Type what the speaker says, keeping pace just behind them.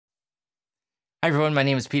Hi everyone, my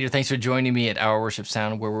name is Peter. Thanks for joining me at Our Worship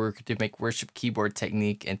Sound, where we work to make worship keyboard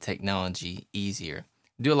technique and technology easier.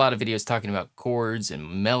 I do a lot of videos talking about chords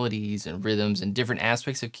and melodies and rhythms and different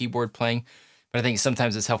aspects of keyboard playing, but I think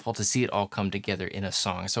sometimes it's helpful to see it all come together in a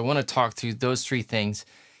song. So I want to talk through those three things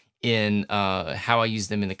in how I use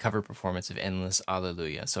them in the cover performance of Endless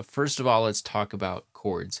Alleluia. So first of all, let's talk about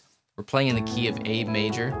chords. We're playing in the key of A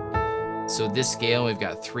major. So this scale, we've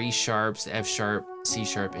got three sharps, F sharp, C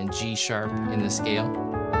sharp, and G sharp in the scale.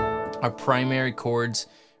 Our primary chords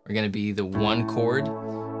are going to be the one chord,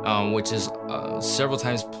 which is several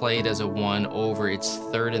times played as a one over its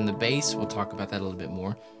third in the bass. We'll talk about that a little bit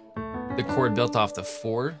more. The chord built off the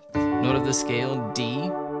fourth note of the scale, D,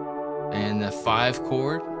 and the five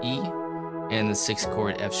chord, E, and the sixth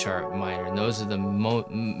chord, F sharp minor. And those are the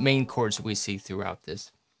main chords that we see throughout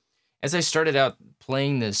this. As I started out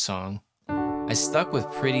playing this song, I stuck with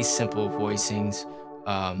pretty simple voicings,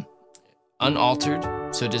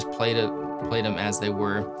 unaltered, so just played them as they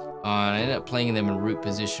were. I ended up playing them in root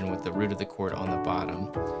position with the root of the chord on the bottom.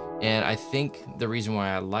 And I think the reason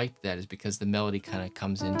why I liked that is because the melody kind of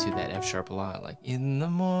comes into that F sharp a lot, like in the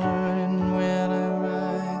morning when I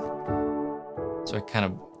rise. So I kind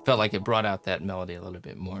of felt like it brought out that melody a little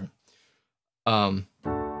bit more. So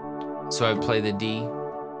I would play the D,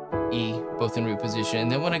 E, both in root position, and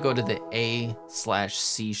then when I go to the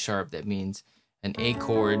A/C sharp, that means an A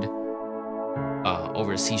chord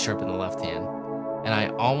over a C sharp in the left hand, and I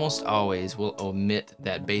almost always will omit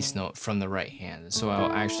that bass note from the right hand, so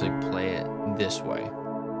I'll actually play it this way.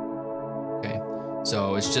 Okay,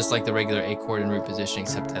 so it's just like the regular A chord in root position,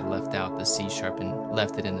 except I left out the C sharp and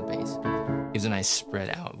left it in the bass. Gives a nice spread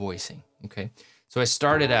out voicing. Okay, so I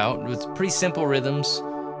started out with pretty simple rhythms,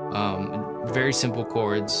 very simple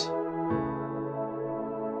chords.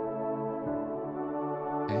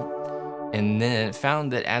 And then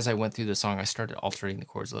found that as I went through the song, I started altering the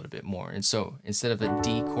chords a little bit more. And so instead of a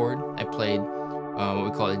D chord, I played what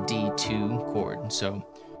we call a D2 chord. So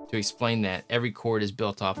to explain that, every chord is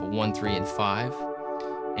built off of 1, 3, and 5.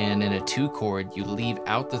 And in a 2 chord, you leave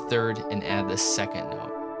out the third and add the second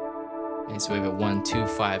note. Okay, so we have a 1, 2,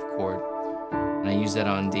 5 chord. And I use that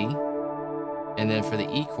on D. And then for the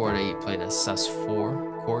E chord, I played a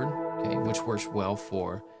sus4 chord, okay, which works well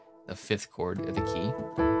for the 5th chord of the key.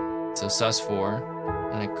 So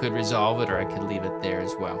sus4, and I could resolve it or I could leave it there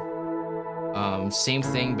as well. Same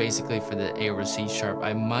thing basically for the A over C sharp.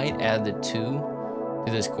 I might add the 2 to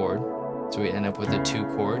this chord, so we end up with a 2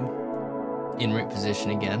 chord in root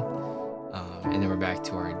position again, and then we're back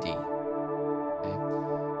to our D.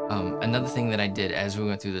 Okay. Another thing that I did as we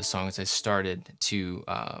went through the song is I started to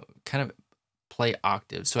kind of play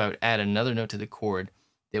octaves. So I would add another note to the chord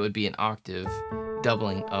that would be an octave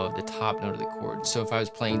doubling of the top note of the chord. So if I was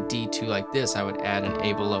playing D2 like this, I would add an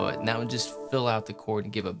A below it, and that would just fill out the chord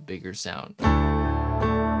and give a bigger sound.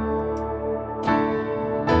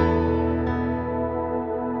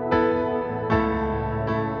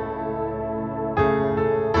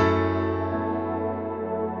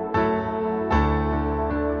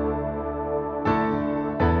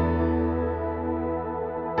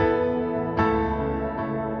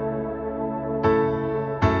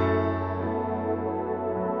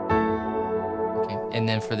 And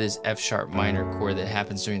then for this F sharp minor chord that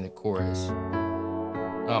happens during the chorus,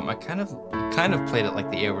 I kind of played it like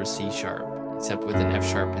the A over C sharp, except with an F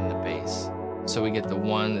sharp in the bass. So we get the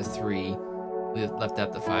 1, the 3, we left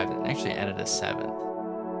out the 5, and actually added a 7th.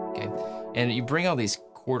 Okay, and you bring all these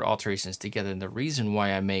chord alterations together, and the reason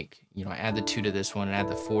why I make, I add the 2 to this one, and add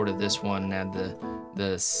the 4 to this one, and add the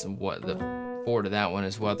 4 to that one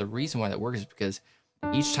as well. The reason why that works is because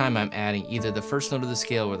each time I'm adding either the first note of the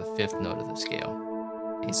scale or the 5th note of the scale.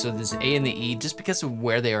 Okay, so this A and the E, just because of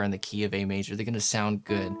where they are in the key of A major, they're going to sound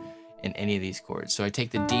good in any of these chords. So I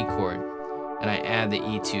take the D chord and I add the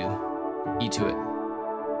E to it.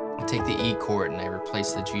 I take the E chord and I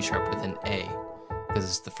replace the G sharp with an A because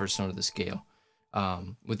it's the first note of the scale.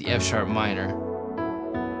 With the F sharp minor,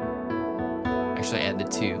 actually add the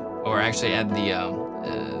 2, or actually add the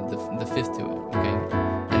 5th to it. Okay,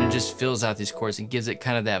 and it just fills out these chords and gives it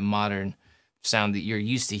kind of that modern sound that you're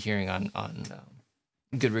used to hearing on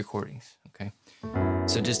good recordings. Okay,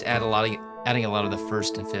 so just adding a lot of the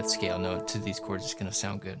 1st and 5th scale note to these chords is going to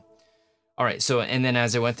sound good. All right, so and then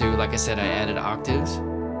as I went through, like I said, I added octaves.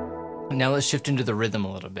 Now let's shift into the rhythm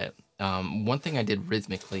a little bit. One thing I did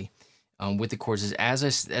rhythmically with the chords is as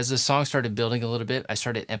the song started building a little bit, I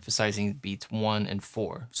started emphasizing beats 1 and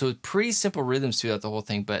 4. So pretty simple rhythms throughout the whole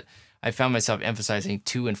thing, but I found myself emphasizing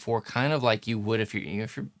 2 and 4, kind of like you would if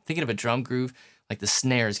you're thinking of a drum groove. Like the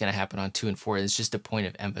snare is going to happen on 2 and 4. It's just a point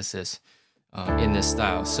of emphasis in this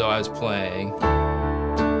style. So I was playing 4,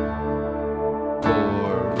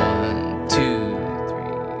 1, 2, 3,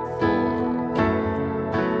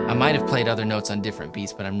 4. I might have played other notes on different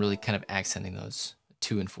beats, but I'm really kind of accenting those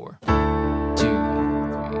 2 and 4. 2, 3,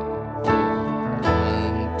 4,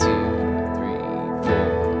 1, 2, 3, 4.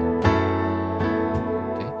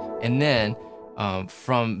 Okay, and then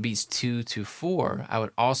from beats 2 to 4, I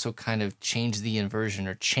would also kind of change the inversion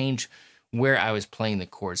or change where I was playing the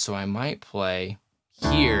chord. So I might play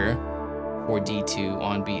here for D2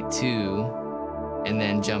 on beat 2, and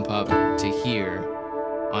then jump up to here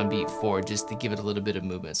on beat 4 just to give it a little bit of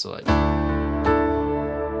movement. So like,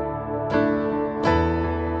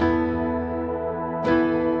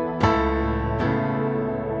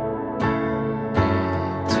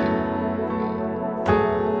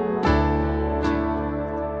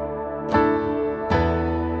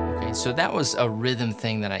 so that was a rhythm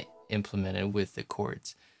thing that I implemented with the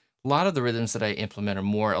chords. A lot of the rhythms that I implement are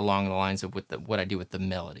more along the lines of what I do with the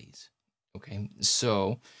melodies. Okay,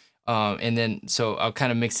 so so I'll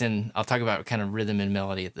kind of mix in. I'll talk about kind of rhythm and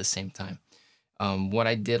melody at the same time. What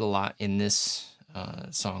I did a lot in this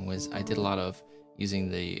song was I did a lot of using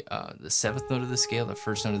the 7th note of the scale, the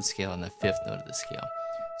 1st note of the scale, and the 5th note of the scale.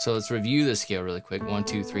 So let's review the scale really quick. 1,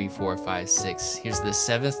 2, 3, 4, 5, 6. Here's the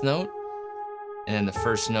 7th note, and then the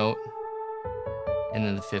 1st note, and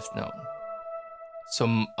then the 5th note.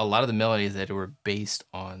 So a lot of the melodies that were based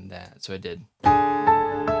on that. So I did.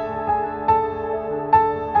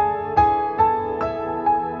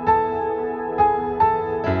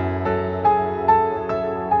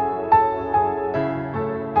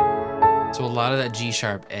 So a lot of that G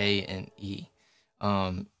sharp, A, and E.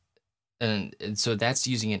 And so that's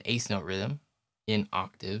using an 8th note rhythm in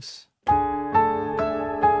octaves.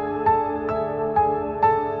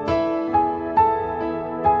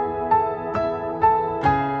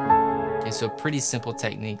 So pretty simple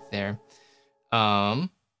technique there. And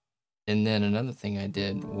then another thing I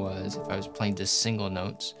did was if I was playing just single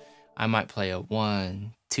notes, I might play a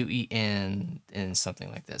 1, 2 E N, and something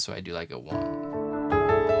like that. So I do like a 1,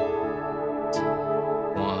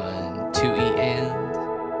 2 E N,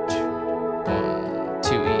 1,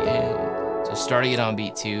 2 E N. So starting it on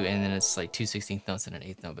beat 2, and then it's like 2 16th notes and an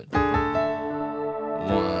 8th note, but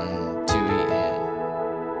 1, 2 E N.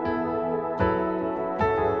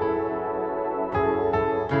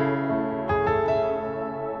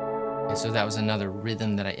 So that was another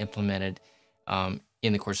rhythm that I implemented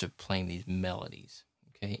in the course of playing these melodies.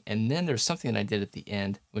 Okay, and then there's something that I did at the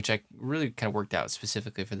end, which I really kind of worked out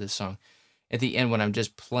specifically for this song. At the end, when I'm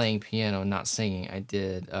just playing piano, not singing, I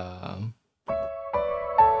did.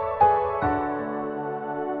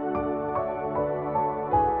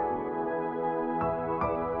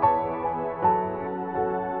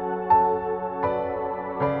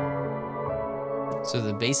 So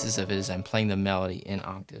the basis of it is I'm playing the melody in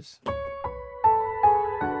octaves.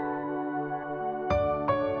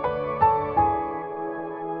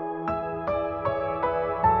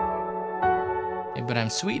 But I'm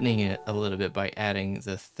sweetening it a little bit by adding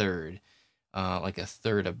the 3rd, like a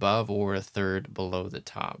 3rd above or a 3rd below the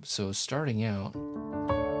top. So starting out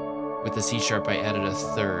with the C sharp, I added a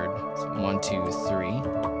 3rd, so 1, 2, 3.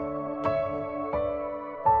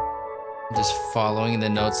 Just following the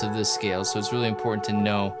notes of the scale. So it's really important to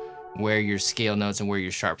know where your scale notes and where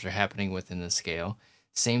your sharps are happening within the scale.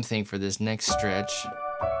 Same thing for this next stretch,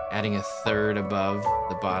 adding a 3rd above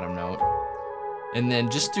the bottom note. And then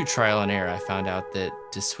just through trial and error, I found out that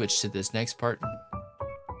to switch to this next part,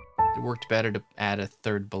 it worked better to add a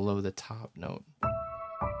 3rd below the top note.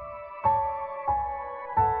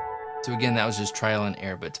 So again, that was just trial and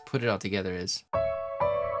error, but to put it all together is.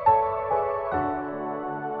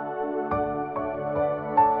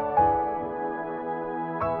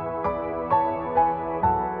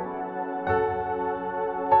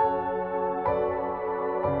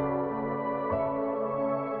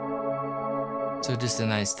 So just a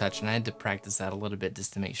nice touch, and I had to practice that a little bit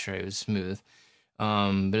just to make sure it was smooth.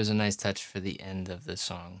 But it was a nice touch for the end of the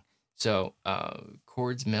song. So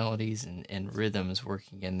chords, melodies, and rhythms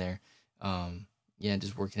working in there. Yeah,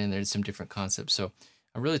 just working in there, some different concepts. So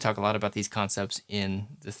I really talk a lot about these concepts in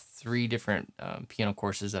the 3 different piano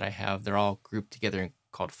courses that I have. They're all grouped together and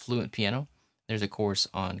called Fluent Piano. There's a course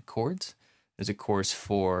on chords. There's a course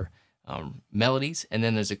for melodies, and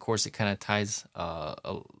then there's a course that kind of ties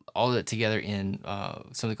all of it together in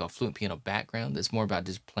something called Fluent Piano Background. That's more about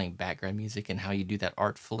just playing background music and how you do that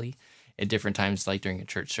artfully at different times, like during a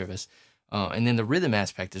church service. And then the rhythm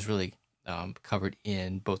aspect is really covered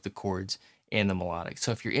in both the chords and the melodic.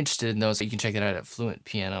 So if you're interested in those, you can check that out at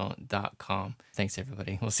fluentpiano.com. Thanks,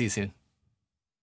 everybody. We'll see you soon.